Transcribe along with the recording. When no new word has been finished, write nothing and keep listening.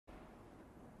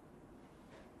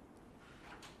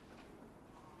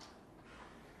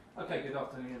Okay, good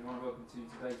afternoon everyone. Welcome to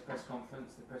today's press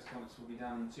conference. The press conference will be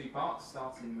done in two parts,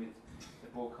 starting with the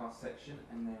broadcast section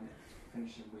and then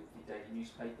finishing with the daily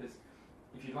newspapers.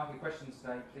 If you'd like a question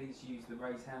today, please use the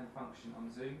raise hand function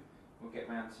on Zoom. We'll get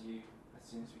round to you as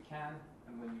soon as we can,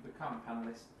 and when you become a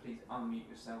panellist, please unmute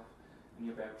yourself and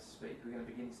you'll be able to speak. We're going to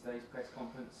begin today's press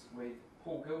conference with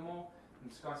Paul Gilmore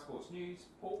from Sky Sports News.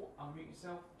 Paul, unmute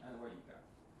yourself and away you go.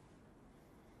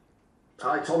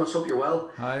 Hi Thomas, hope you're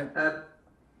well. Hi.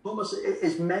 Thomas,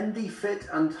 is Mendy fit,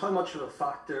 and how much of a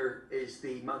factor is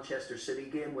the Manchester City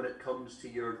game when it comes to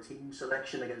your team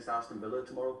selection against Aston Villa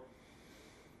tomorrow?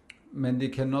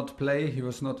 Mendy cannot play. He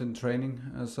was not in training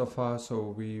so far,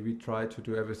 so we try to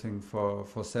do everything for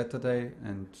Saturday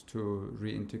and to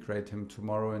reintegrate him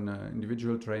tomorrow in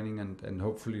individual training and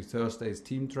hopefully Thursday's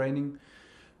team training,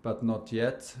 but not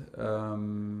yet.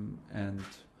 And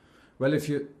well,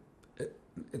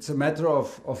 it's a matter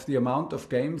of the amount of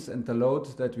games and the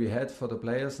load that we had for the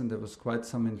players, and there was quite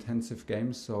some intensive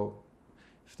games. So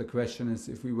if the question is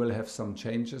if we will have some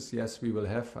changes, yes, we will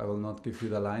have. I will not give you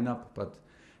the lineup, but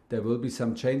there will be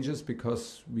some changes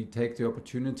because we take the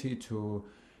opportunity to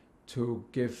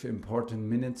give important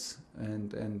minutes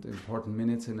and important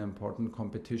minutes in important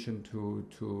competition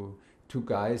to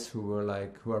guys who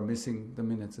are missing the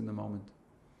minutes in the moment.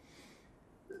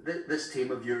 This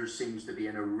team of yours seems to be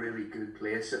in a really good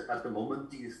place at the moment.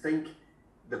 Do you think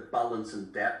the balance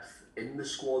and depth in the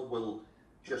squad will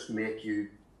just make you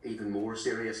even more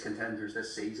serious contenders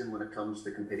this season when it comes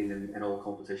to competing in all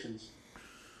competitions?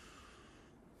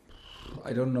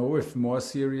 I don't know if more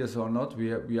serious or not.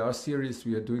 We are serious.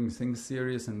 We are doing things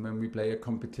serious, and when we play a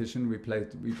competition, we play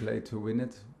to win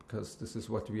it, because this is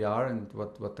what we are and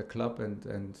what the club and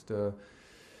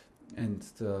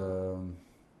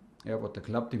what the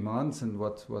club demands and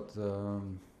what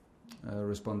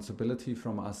responsibility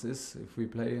from us is if we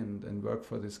play and work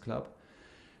for this club.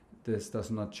 This does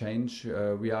not change.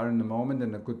 We are in the moment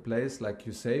in a good place, like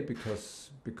you say, because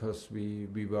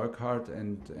we work hard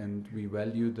and we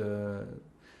value the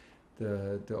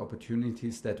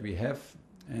opportunities that we have,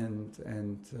 and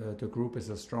the group is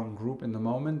a strong group in the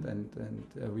moment, and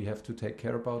we have to take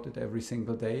care about it every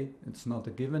single day. It's not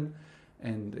a given.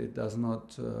 And it does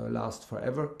not last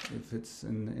forever. If it's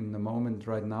in the moment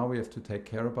right now, we have to take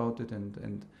care about it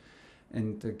and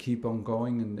keep on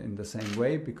going in the same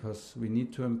way, because we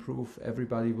need to improve.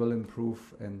 Everybody will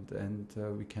improve, and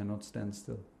we cannot stand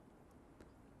still.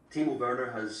 Timo Werner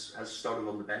has started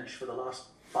on the bench for the last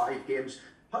 5 games.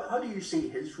 How do you see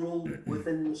his role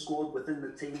within the squad, within the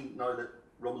team, now that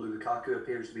Romelu Lukaku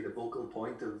appears to be the vocal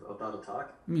point of that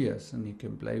attack? Yes, and he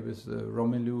can play with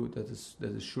Romelu, that is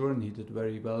sure, and he did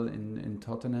very well in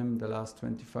Tottenham the last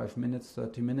 25 minutes,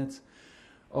 30 minutes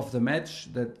of the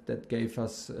match. That gave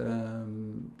us a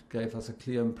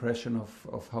clear impression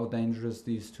of how dangerous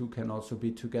these two can also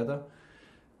be together.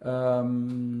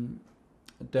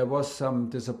 There was some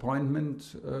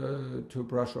disappointment to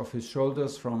brush off his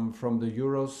shoulders from the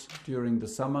Euros during the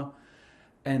summer.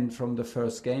 And from the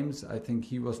first games, I think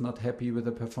he was not happy with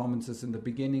the performances in the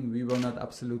beginning. We were not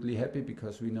absolutely happy,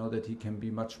 because we know that he can be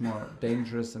much more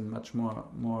dangerous and much more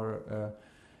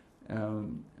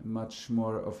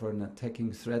of an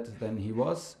attacking threat than he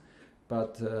was.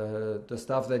 But the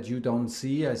stuff that you don't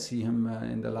see, I see him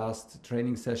in the last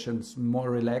training sessions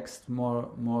more relaxed, more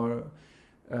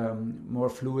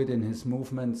fluid in his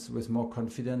movements, with more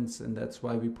confidence, and that's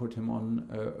why we put him on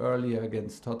earlier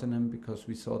against Tottenham, because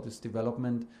we saw this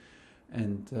development,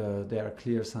 and there are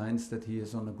clear signs that he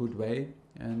is on a good way,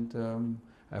 and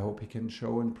I hope he can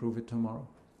show and prove it tomorrow.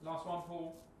 Last one,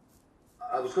 Paul.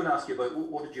 I was going to ask you about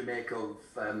what did you make of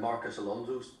Marcos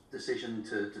Alonso's decision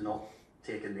to not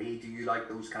take a knee? Do you like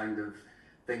those kind of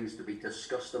things to be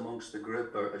discussed amongst the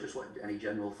group, or just want any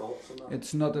general thoughts on that?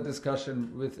 It's not a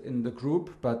discussion within the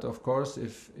group, but of course,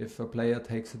 if a player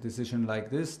takes a decision like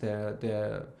this,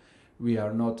 we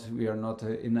are not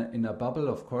in a bubble.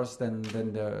 Of course, then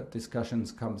the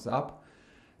discussions comes up.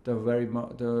 The very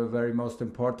most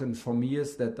important for me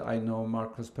is that I know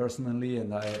Marcos personally,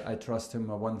 and I trust him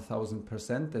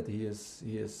 1000%. That he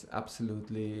is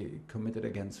absolutely committed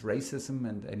against racism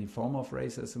and any form of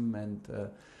racism, and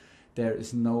there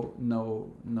is no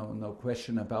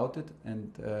question about it,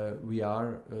 and we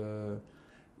are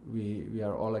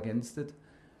all against it.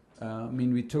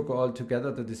 We took all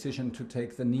together the decision to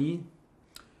take the knee.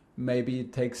 Maybe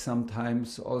it takes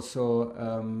sometimes also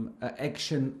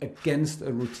action against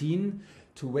a routine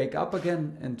to wake up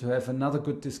again and to have another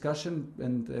good discussion,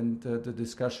 and the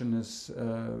discussion is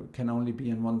can only be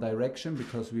in one direction,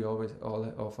 because we always,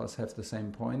 all of us, have the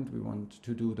same point. We want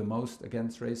to do the most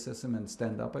against racism and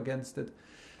stand up against it.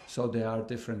 So there are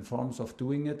different forms of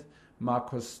doing it.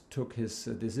 Marcus took his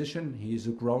decision. He's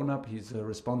a grown-up. He's a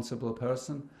responsible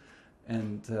person,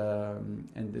 and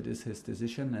it is his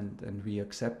decision, and we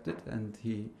accept it. And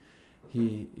he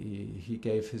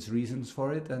gave his reasons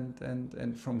for it,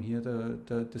 and from here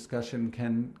the discussion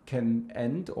can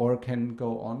end or can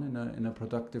go on in a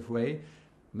productive way,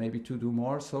 maybe to do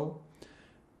more. So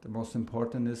the most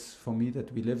important is for me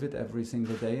that we live it every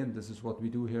single day, and this is what we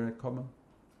do here at Common.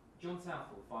 John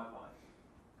Southall, 5 Live.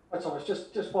 Right, Thomas,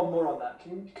 just one more on that.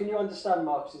 Can you understand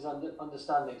Marcus's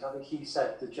understandings? I think he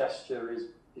said the gesture is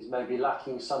maybe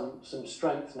lacking some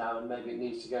strength now, and maybe it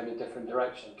needs to go in a different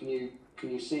direction. Can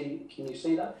you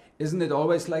see that? Isn't it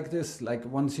always like this? Like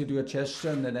once you do a gesture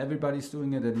and then everybody's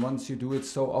doing it, and once you do it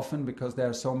so often because there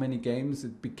are so many games,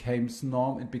 it becomes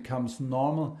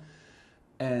normal,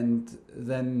 and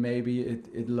then maybe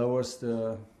it lowers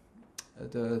the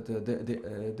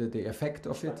effect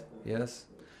of it. Yes.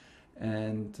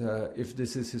 And if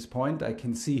this is his point, I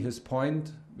can see his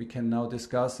point. We can now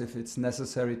discuss if it's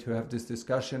necessary to have this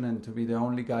discussion and to be the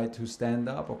only guy to stand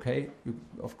up. Okay,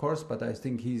 of course, but I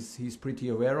think he's pretty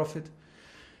aware of it,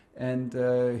 and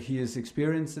he is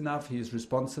experienced enough. He is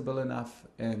responsible enough,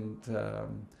 and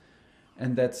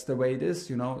that's the way it is.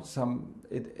 You know,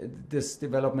 this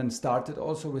development started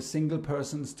also with single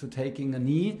persons to taking a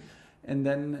knee. And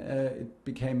then it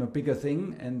became a bigger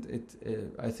thing, and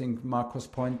I think Marco's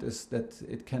point is that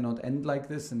it cannot end like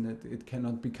this, and that it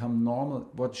cannot become normal.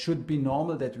 What should be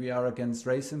normal, that we are against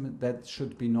racism, that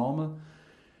should be normal.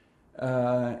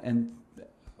 And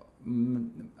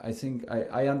I think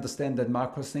I understand that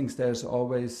Marcos thinks there's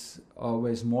always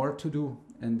more to do,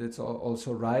 and it's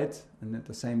also right. And at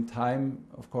the same time,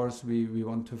 of course, we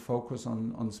want to focus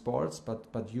on sports,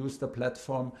 but use the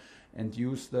platform and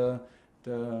use the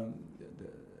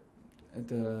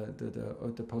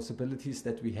possibilities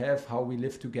that we have, how we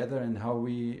live together, and how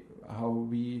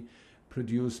we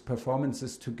produce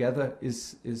performances together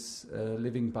is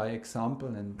living by example,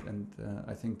 and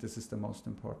I think this is the most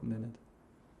important in it.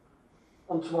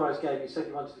 On tomorrow's game, you said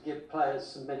you wanted to give players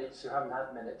some minutes who haven't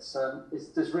had minutes.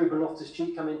 Does Ruben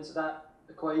Loftus-Cheek come into that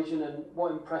equation, and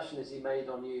what impression has he made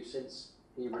on you since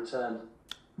he returned?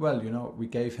 Well, you know, we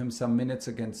gave him some minutes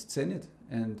against Zenit,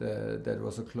 and that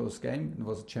was a close game. It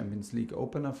was a Champions League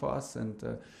opener for us, and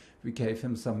we gave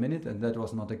him some minutes, and that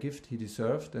was not a gift he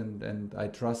deserved, and I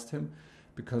trust him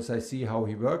because I see how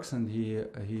he works, and he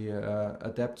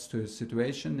adapts to his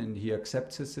situation, and he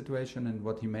accepts his situation, and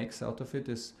what he makes out of it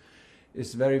is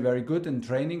very, very good in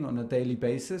training on a daily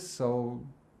basis. So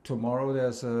tomorrow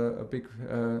there's a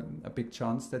big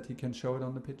chance that he can show it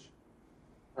on the pitch.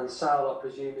 And Sal, I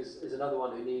presume, is another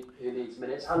one who needs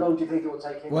minutes. How long do you think it will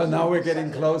take him? Well, now we're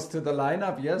getting close to the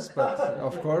lineup, yes, but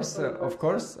of course,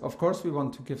 we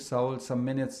want to give Saul some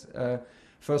minutes.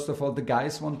 First of all, the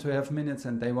guys want to have minutes,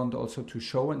 and they want also to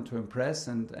show and to impress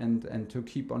and to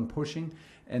keep on pushing.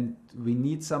 And we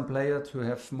need some player to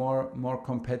have more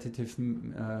competitive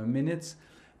minutes,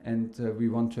 and we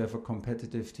want to have a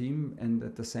competitive team, and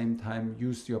at the same time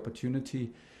use the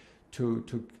opportunity to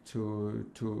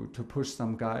push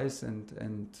some guys and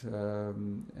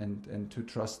to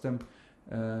trust them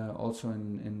also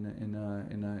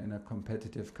in a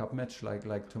competitive cup match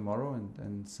like tomorrow,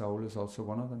 and Saul is also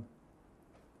one of them.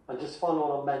 And just final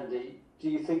one on Mendy, do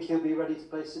you think he'll be ready to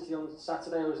play City on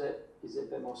Saturday, or is it a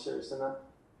bit more serious than that?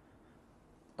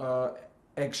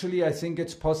 Actually, I think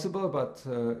it's possible, but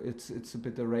it's a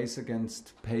bit a race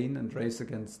against pain and race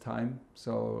against time.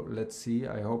 So let's see.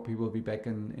 I hope he will be back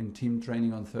in team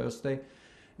training on Thursday,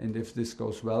 and if this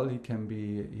goes well,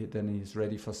 then he's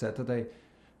ready for Saturday.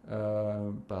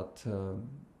 But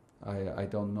I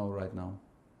don't know right now.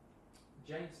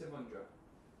 James Simondra.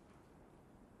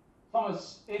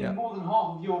 Thomas, in more than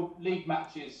half of your league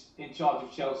matches in charge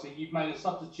of Chelsea, you've made a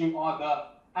substitute either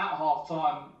at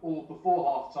half-time or before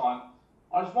half-time.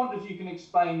 I just wonder if you can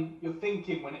explain your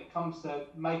thinking when it comes to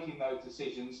making those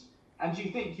decisions, and do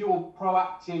you think your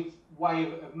proactive way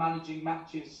of managing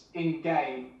matches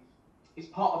in-game is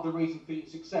part of the reason for your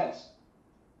success?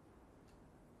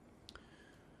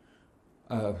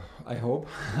 I hope,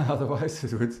 otherwise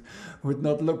it would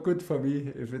not look good for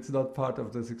me if it's not part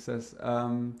of the success.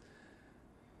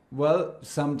 Well,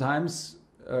 sometimes,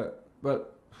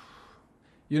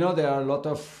 you know, there are a lot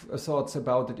of thoughts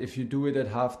about it. If you do it at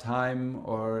half-time,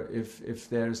 or if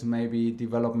there's maybe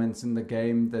developments in the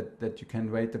game that you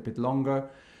can wait a bit longer.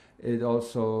 It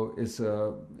also is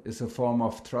a form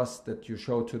of trust that you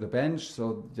show to the bench,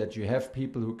 so that you have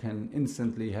people who can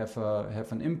instantly have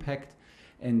an impact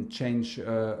and change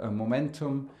a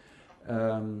momentum.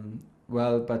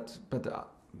 Well, but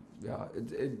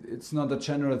it's not a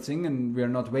general thing, and we are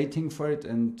not waiting for it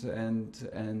and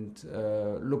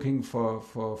looking for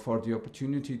the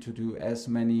opportunity to do as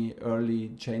many early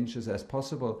changes as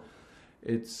possible.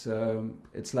 It's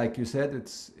like you said,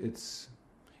 it's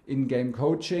in-game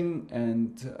coaching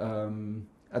and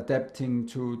adapting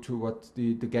to what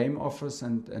the game offers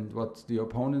and what the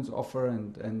opponents offer,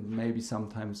 and maybe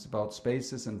sometimes about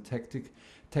spaces and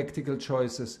tactical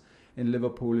choices. In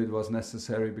Liverpool it was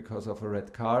necessary because of a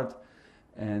red card,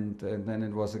 and then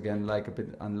it was again like a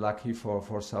bit unlucky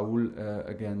for Saul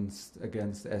against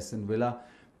Aston Villa,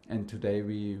 and today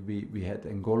we had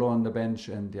N'Golo on the bench,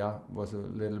 and was a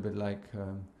little bit like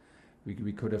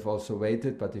we could have also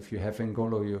waited, but if you have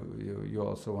N'Golo you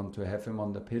also want to have him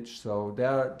on the pitch. So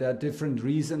there are different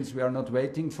reasons. We are not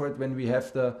waiting for it. When we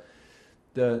have the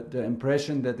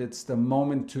impression that it's the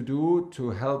moment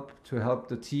to help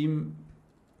the team,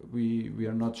 we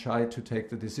are not shy to take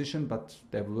the decision, but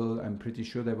I'm pretty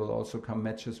sure there will also come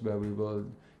matches where we will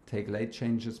take late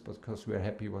changes because we are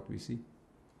happy what we see.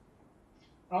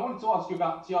 I wanted to ask you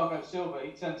about Thiago Silva.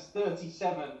 He turns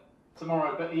 37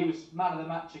 tomorrow, but he was man of the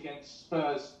match against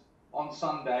Spurs on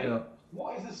Sunday. Yeah.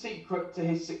 What is the secret to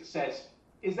his success?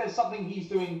 Is there something he's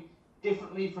doing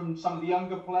differently from some of the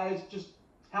younger players? Just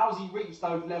how has he reached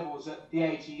those levels at the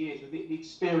age he is with the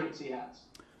experience he has?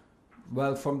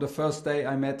 Well, from the first day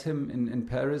I met him in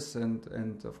Paris, and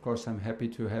of course I'm happy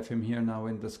to have him here now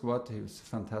in the squad. He was a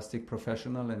fantastic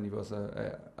professional, and he was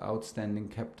an outstanding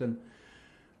captain.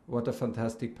 What a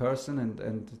fantastic person,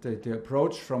 and the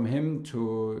approach from him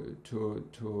to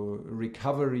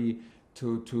recovery,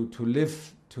 to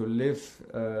live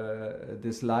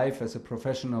this life as a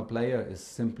professional player is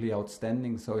simply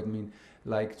outstanding. So it means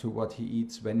like to what he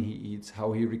eats, when he eats,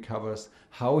 how he recovers,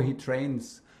 how he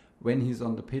trains. When he's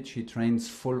on the pitch, he trains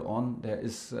full on. There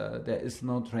is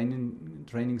no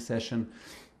training session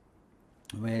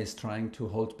where he's trying to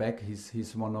hold back.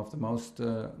 He's one of the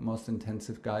most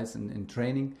intensive guys in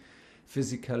training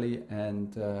physically,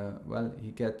 and he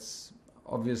gets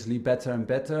obviously better and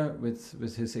better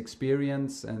with his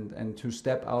experience, and to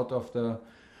step out of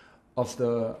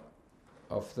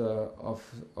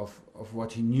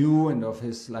what he knew and of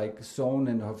his like zone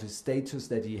and of his status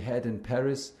that he had in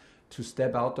Paris, to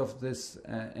step out of this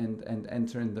and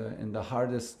enter in the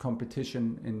hardest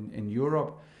competition in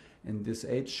Europe in this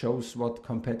age shows what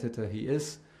competitor he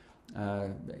is.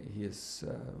 He is.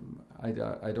 I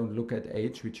don't look at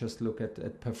age. We just look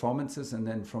at performances, and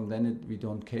then from then we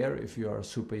don't care if you are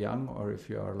super young or if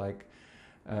you are like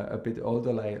a bit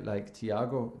older, like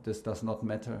Thiago. This does not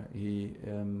matter.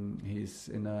 He's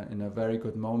in a very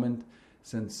good moment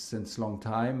since long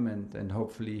time, and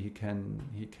hopefully he can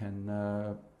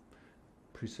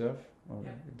preserve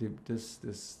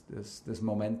this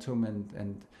momentum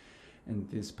and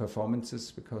these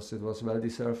performances, because it was well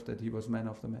deserved that he was man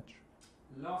of the match.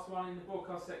 Last one in the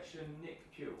broadcast section, Nick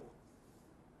Pure.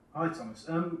 Hi Thomas.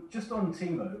 Just on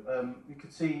Timo, you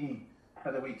could see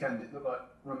at the weekend it looked like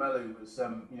Romelu was,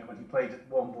 when he played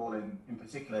one ball in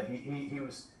particular,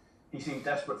 he seemed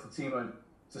desperate for Timo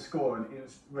to score, and it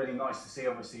was really nice to see,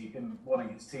 obviously, him wanting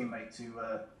his teammate to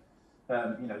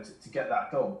get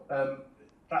that goal.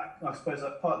 That, I suppose,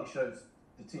 that partly shows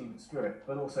the team spirit,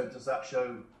 but also does that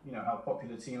show, how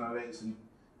popular Timo is and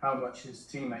how much his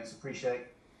teammates appreciate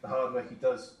the hard work he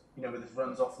does, with his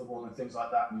runs off the ball and things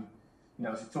like that. And,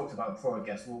 as we talked about before, I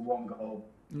guess, one goal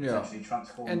essentially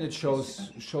transform. And it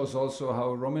shows also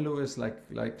how Romelu is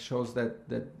like shows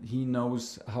that he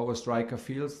knows how a striker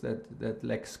feels that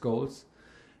lacks goals.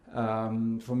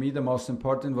 For me, the most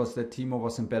important was that Timo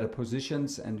was in better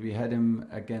positions, and we had him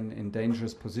again in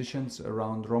dangerous positions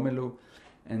around Romelu,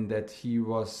 and that he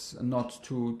was not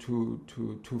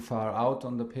too far out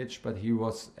on the pitch, but he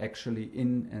was actually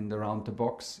in and around the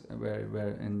box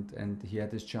and he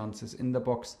had his chances in the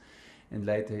box, and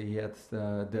later he had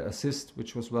the assist,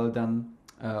 which was well done,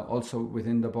 also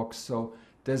within the box. So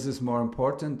this is more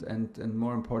important, and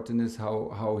more important is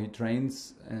how he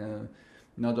trains.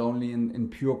 Not only in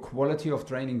pure quality of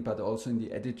training, but also in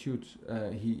the attitude.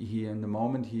 He in the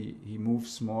moment he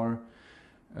moves more.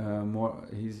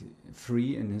 He's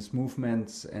free in his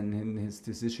movements, and in his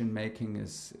decision making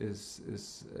is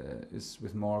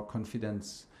with more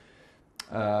confidence.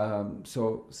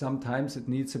 So sometimes it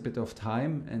needs a bit of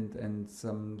time, and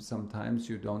sometimes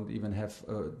you don't even have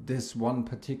this one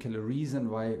particular reason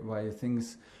why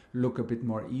things look a bit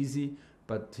more easy.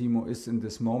 But Timo is in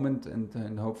this moment,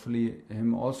 and hopefully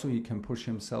him also, he can push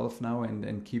himself now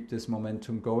and keep this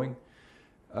momentum going.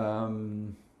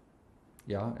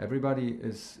 yeah, everybody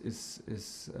is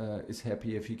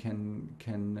happy if he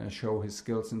can show his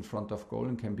skills in front of goal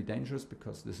and can be dangerous,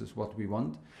 because this is what we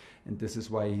want, and this is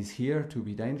why he's here, to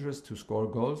be dangerous, to score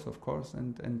goals, of course,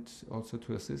 and also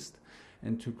to assist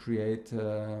and to create,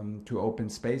 to open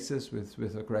spaces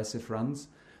with aggressive runs.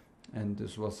 And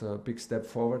this was a big step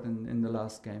forward in the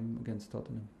last game against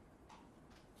Tottenham.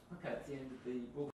 Okay, at the end of the